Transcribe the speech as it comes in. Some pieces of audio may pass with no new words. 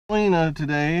Lena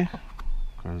today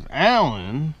because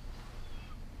Alan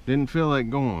didn't feel like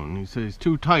going. He says he's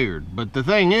too tired. But the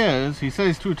thing is, he says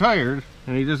he's too tired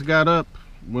and he just got up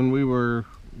when we were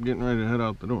getting ready to head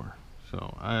out the door.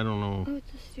 So I don't know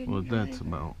what that's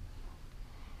about.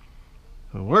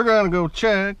 So we're gonna go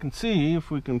check and see if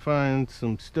we can find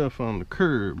some stuff on the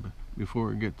curb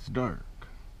before it gets dark.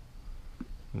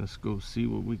 Let's go see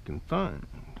what we can find.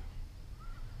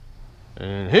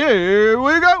 And here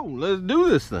we go. Let's do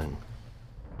this thing.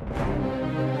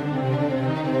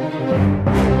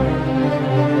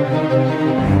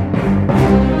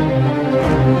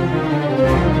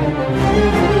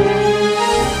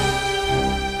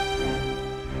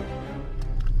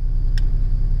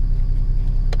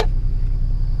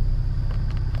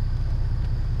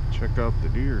 Check out the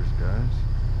deers, guys.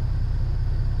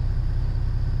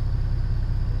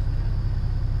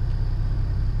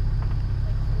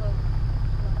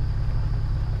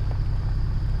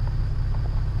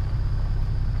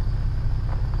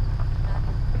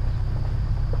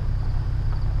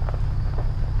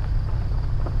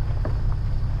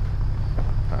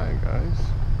 Hi, guys.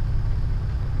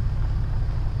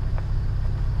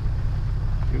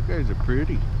 You guys are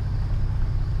pretty.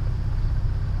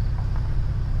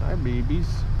 Hi, babies.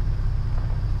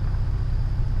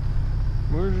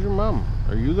 Where's your mom?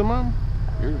 Are you the mom?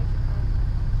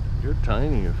 You're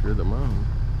tiny if you're the mom.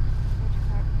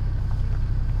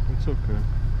 It's okay.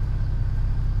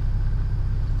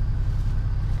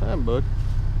 Hi, bud.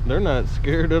 They're not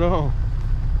scared at all.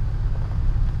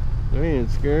 They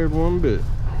ain't scared one bit.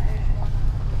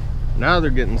 Now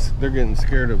they're getting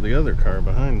scared of the other car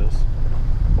behind us.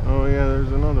 Oh yeah,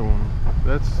 there's another one.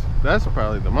 That's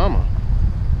probably the mama.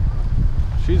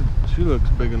 She looks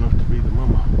big enough to be the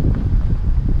mama.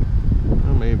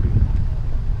 Or maybe.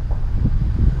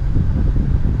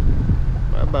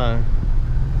 Bye-bye.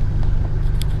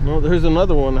 No, there's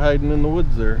another one hiding in the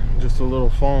woods there. Just a little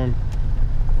fawn.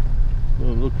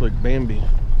 It'll look like Bambi.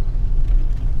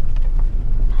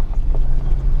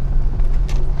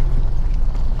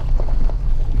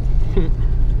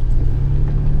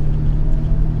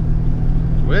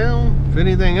 Well, if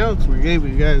anything else, we gave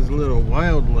you guys a little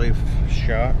wildlife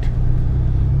shot.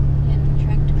 And the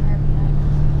tracked car behind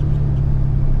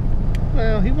us.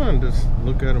 Well, he wanted to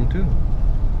look at them too.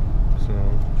 So,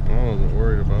 I wasn't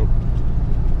worried about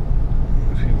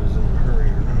if he was in a hurry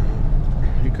or not.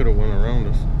 He could have went around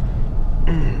us.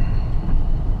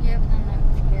 Yeah, but then that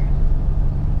would scare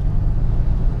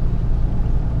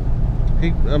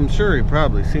him. I'm sure he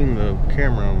probably seen the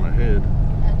camera on my head.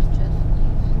 That's just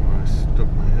When I stuck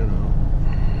my head out.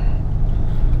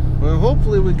 Well,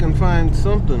 hopefully we can find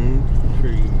something for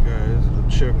you guys to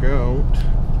check out.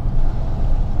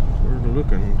 We're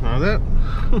looking. Now that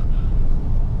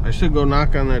I should go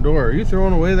knock on that door. Are you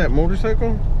throwing away that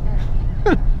motorcycle?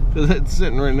 Because it's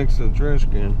sitting right next to the trash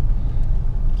can.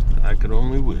 I could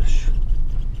only wish.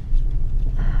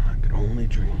 I could only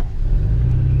dream.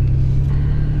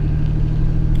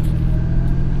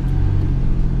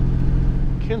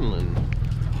 Kindling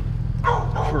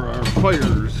for our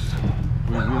fires.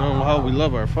 You know how we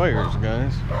love our fires,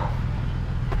 guys.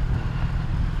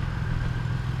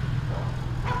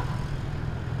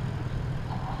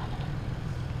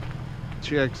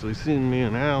 She actually seen me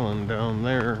and Alan down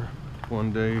there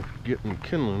one day getting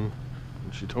kindling,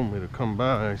 and she told me to come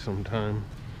by sometime.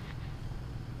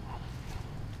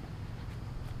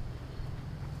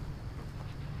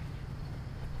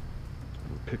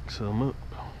 And pick some up.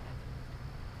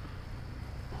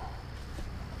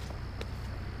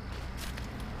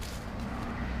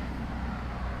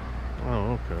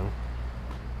 Oh, okay.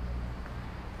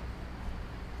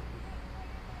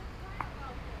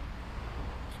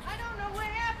 I don't know what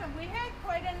happened. We had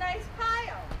quite a nice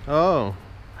pile. Oh.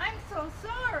 I'm so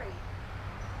sorry.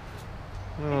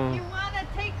 Oh. If you want to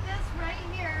take this right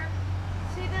here,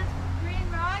 see this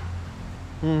green rod?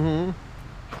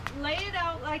 Mm-hmm. Lay it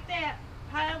out like that.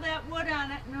 Pile that wood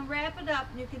on it and then wrap it up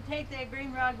and you can take that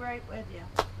green rod right with you.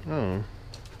 Oh.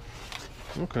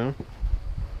 Okay.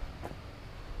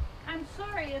 I'm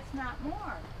sorry it's not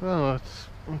more. Well,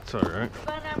 that's all right.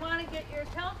 But I want to get your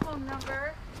telephone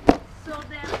number so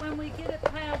that when we get it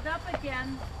piled up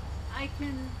again, I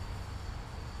can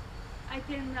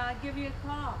give you a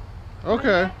call.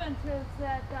 Okay. What happens is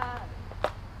that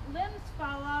limbs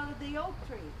fall out of the oak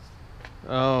trees.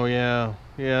 Oh yeah,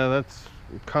 yeah. That's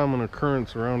a common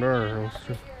occurrence around our house.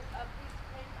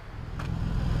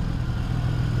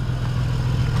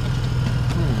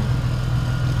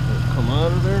 Come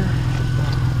out of there.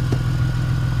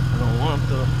 I don't want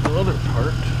the other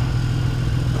part.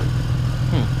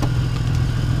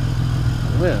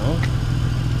 Well,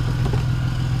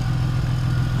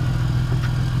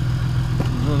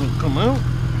 come out?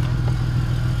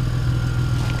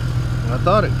 I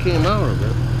thought it came out of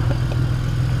it.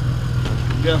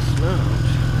 I guess not.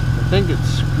 I think it's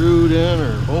screwed in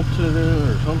or bolted in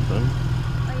or something.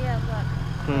 Oh yeah,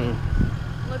 look.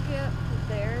 Look at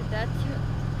there.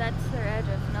 That's their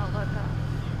address. No, look up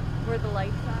where the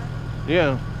lights are.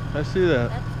 Yeah, I see that.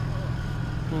 That's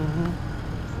cool.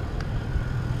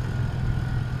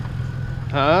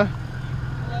 Huh?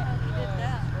 Yeah, we did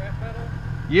that. Scrap metal?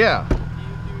 Yeah. Do you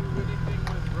do anything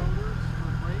with rotors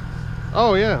for brakes?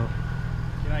 Oh yeah.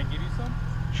 Can I give you some?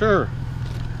 Sure.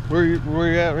 Where you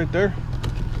at right there?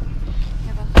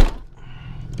 Have a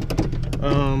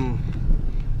thought?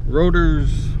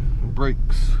 Rotors,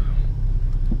 brakes.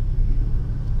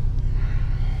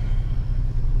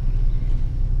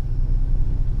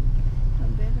 How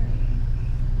big are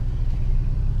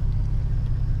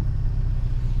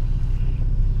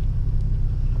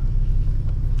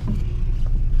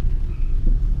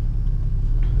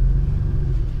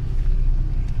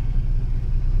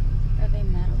they? Are they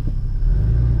metal?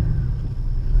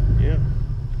 Yeah.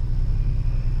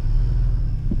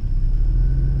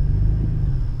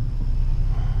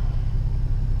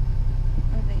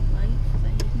 Are they lights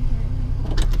that you can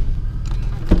carry?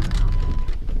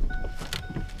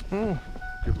 Oh,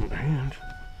 give him a hand.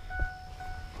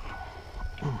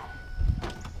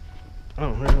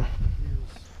 Oh yeah.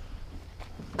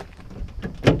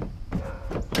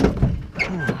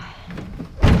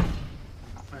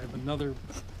 I have another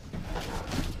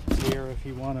here if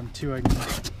you want them too. I can.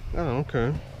 Oh,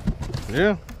 okay.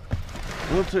 Yeah.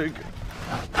 We'll take it.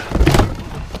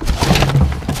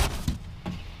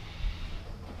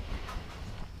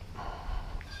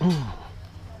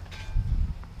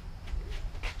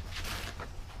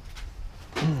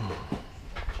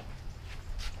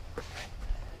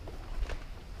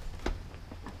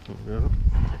 Yeah,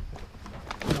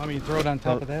 You want me to throw it on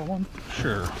top of that one?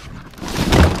 sure.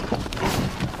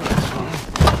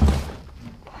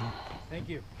 Thank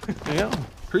you. Yeah,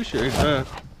 appreciate that.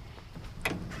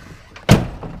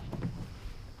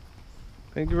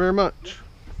 Thank you very much.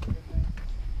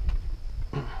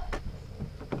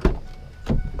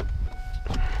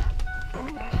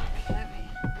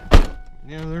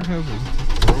 Yeah, they're heavy.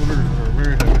 Rotors are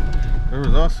very heavy. There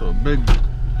was also a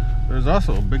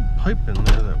big pipe in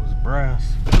there that was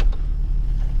brass.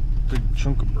 Big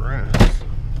chunk of brass.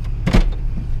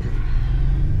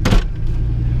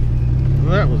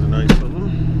 Well, that was nice of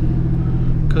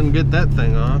them. Couldn't get that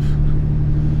thing off.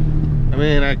 I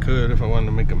mean, I could if I wanted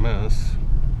to make a mess.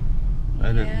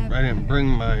 I didn't bring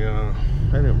my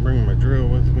drill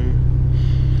with me.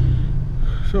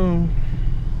 So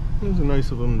it was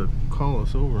nice of them to call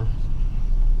us over.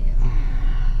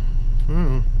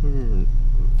 Yeah. We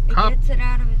It were gets it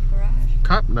out of his garage.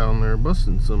 cop down there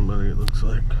busting somebody, it looks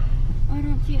like. Oh, I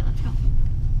don't see it. Let's go.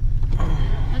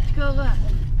 Let's go look.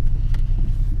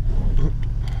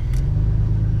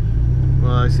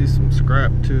 Well, I see some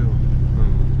scrap too.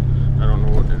 I don't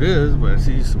know what it is, but I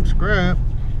see some scrap.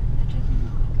 It doesn't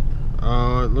look like a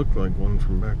cop. It looked like one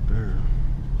from back there.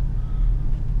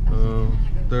 I was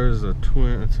thinking that. There's a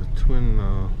twin, it's a twin You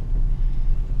don't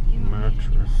need any more mattress.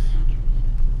 mattress.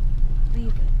 Leave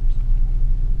it.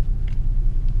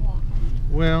 Walk on.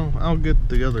 Well, I'll get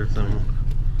the other thing.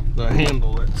 The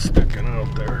handle that's sticking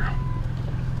out there.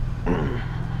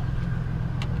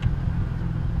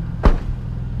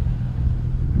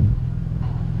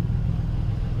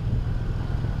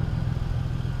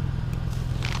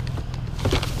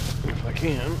 If I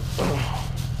can.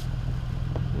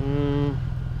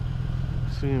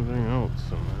 See anything else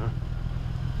somewhere?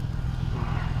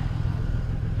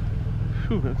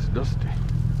 Phew, that's dusty.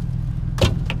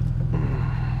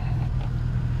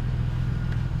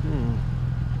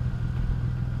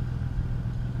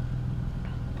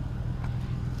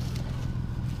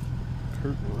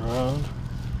 Curtain rod.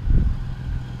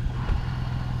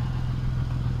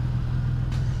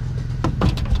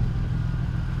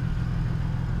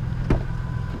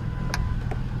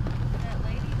 That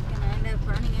lady's gonna end up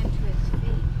running into his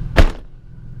feet.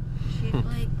 She's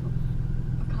like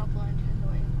a couple inches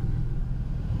away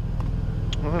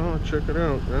from Well, check it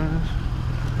out, guys.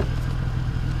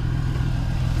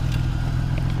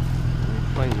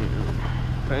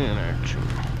 Fan action.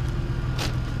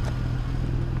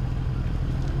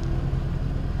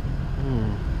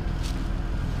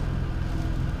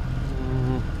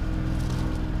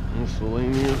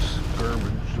 Miscellaneous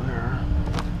garbage there.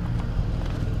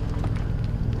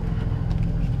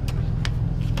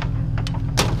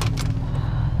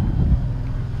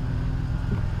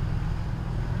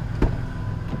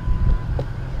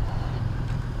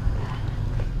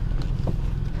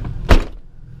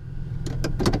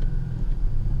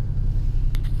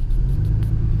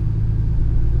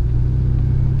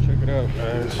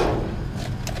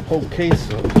 whole case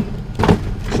of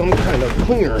some kind of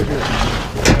cleaner here.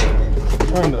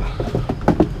 Trying to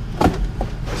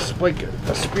spike it,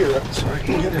 the spirit, so I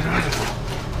can get it out of there.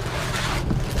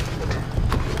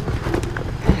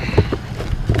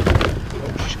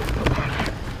 Oh shit, the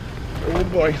bottom. Oh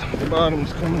boy, the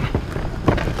bottom's coming.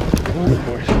 Oh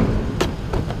boy.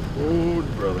 Oh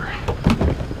brother.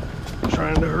 I'm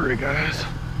trying to hurry, guys.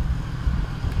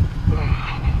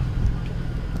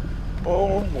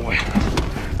 Oh boy.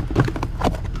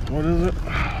 What is it?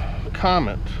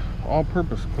 Comet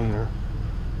all-purpose cleaner.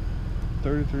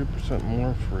 33%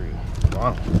 more free.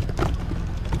 Wow.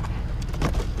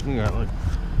 We got like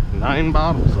 9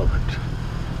 bottles of it.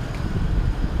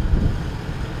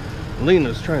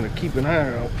 Lena's trying to keep an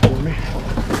eye out for me.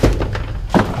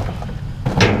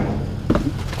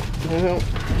 Well,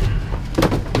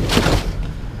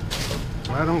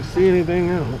 I don't see anything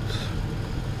else.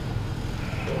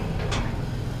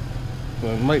 So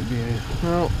it might be,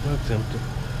 no, that's empty.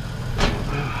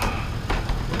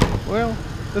 Well,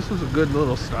 this was a good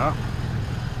little stop.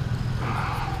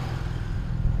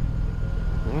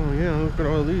 Oh yeah, look at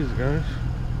all these guys.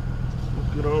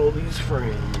 Look at all these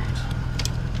frames.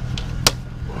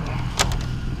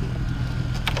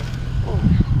 Oh,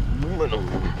 aluminum.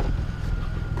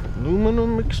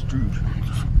 Aluminum extrusions.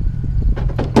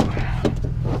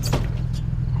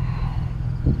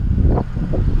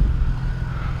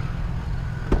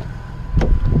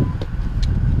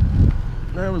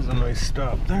 That was a nice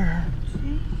stop there.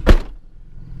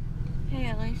 Hey,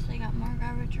 at least they got more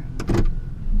garbage room.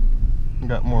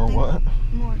 Got more what?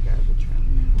 More garbage room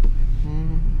now.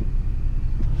 Mm.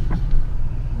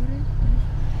 What is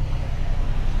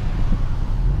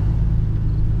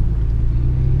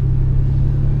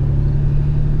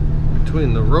this?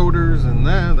 Between the rotors and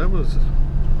that's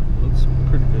a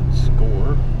pretty good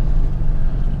score.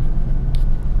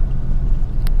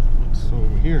 What's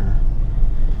over here?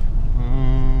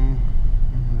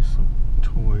 There's some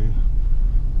toy.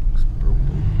 It's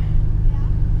broken.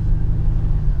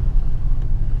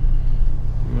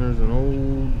 And there's an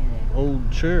old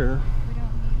chair.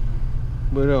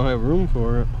 We don't have room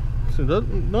for it. So it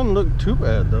doesn't look too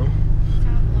bad though.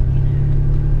 Stop looking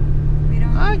at it. We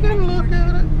don't I need can any look more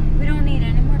at it. We don't need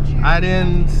any more chairs. I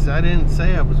didn't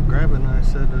say I was grabbing. I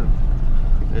said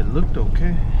it looked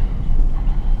okay.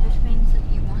 Which means that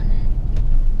you want it.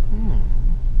 Hmm.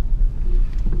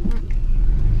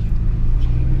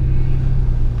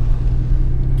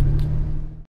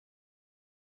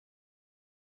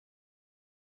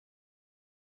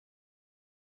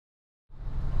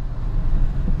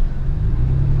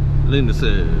 Linda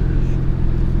says,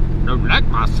 don't like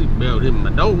my seatbelt in my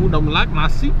door, don't like my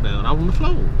seatbelt on the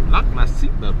floor. Like my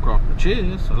seatbelt across my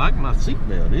chest, I like my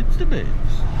seatbelt, it's the best.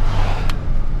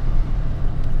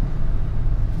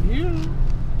 Yeah.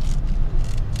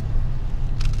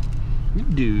 We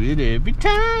do it every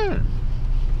time.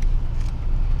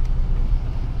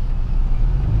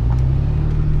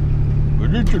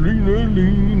 But it's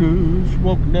Lena, she's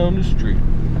walking down the street.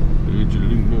 It's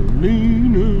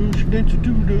Lena, she dances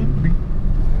to the beat.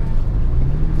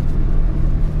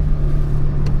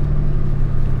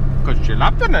 Cause she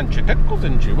laughing and she tickles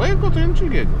and she wiggles and she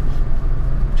giggles.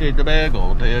 She's the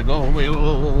bagel, tickle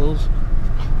wheels.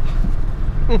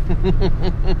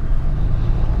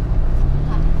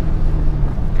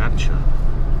 Gotcha.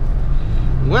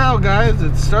 Well guys,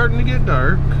 it's starting to get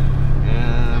dark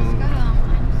and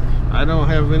I don't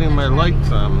have any of my lights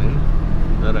on me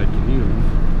that I can use.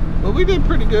 Well, we did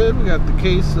pretty good. We got the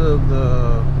case of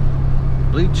the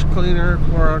bleach cleaner,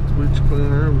 Clorox bleach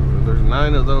cleaner. There's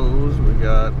 9 of those. We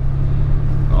got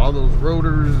all those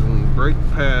rotors and brake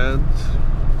pads.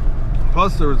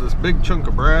 Plus there was this big chunk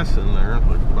of brass in there,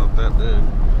 like about that big.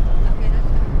 Okay, that's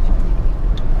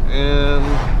garbage. And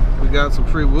we got some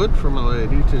free wood from a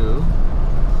lady too.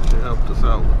 She helped us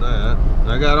out with that.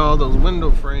 And I got all those window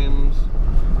frames.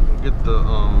 Get the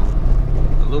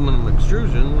aluminum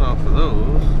extrusion off of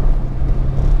those.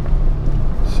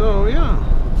 So yeah,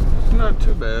 it's not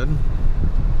too bad.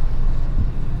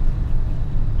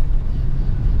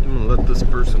 I'm gonna let this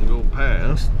person go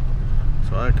past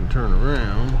so I can turn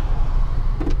around.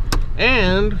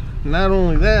 And not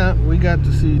only that, we got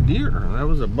to see deer. That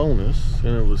was a bonus,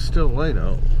 and it was still light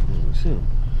out.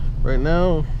 Right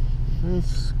now,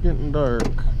 it's getting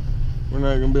dark. We're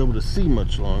not gonna be able to see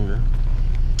much longer.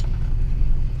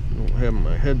 I don't have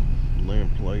my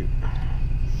headlamp light.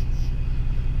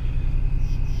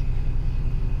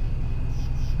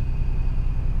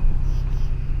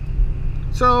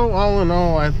 So, all in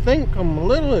all, I think I'm a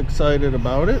little excited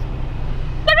about it.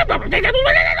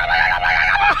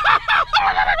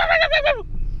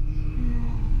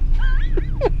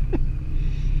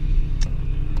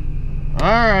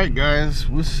 Alright guys,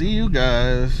 we'll see you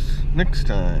guys next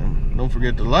time. Don't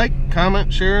forget to like,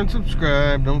 comment, share, and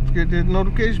subscribe. Don't forget to hit the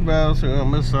notification bell so you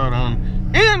don't miss out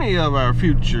on any of our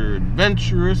future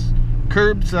adventurous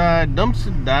curbside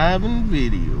dumpster diving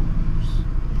videos.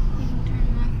 You can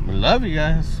turn We love you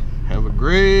guys. Have a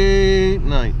great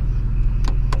night.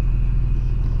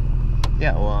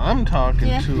 Yeah, well, I'm talking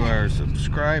Yeah. to our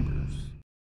subscribers.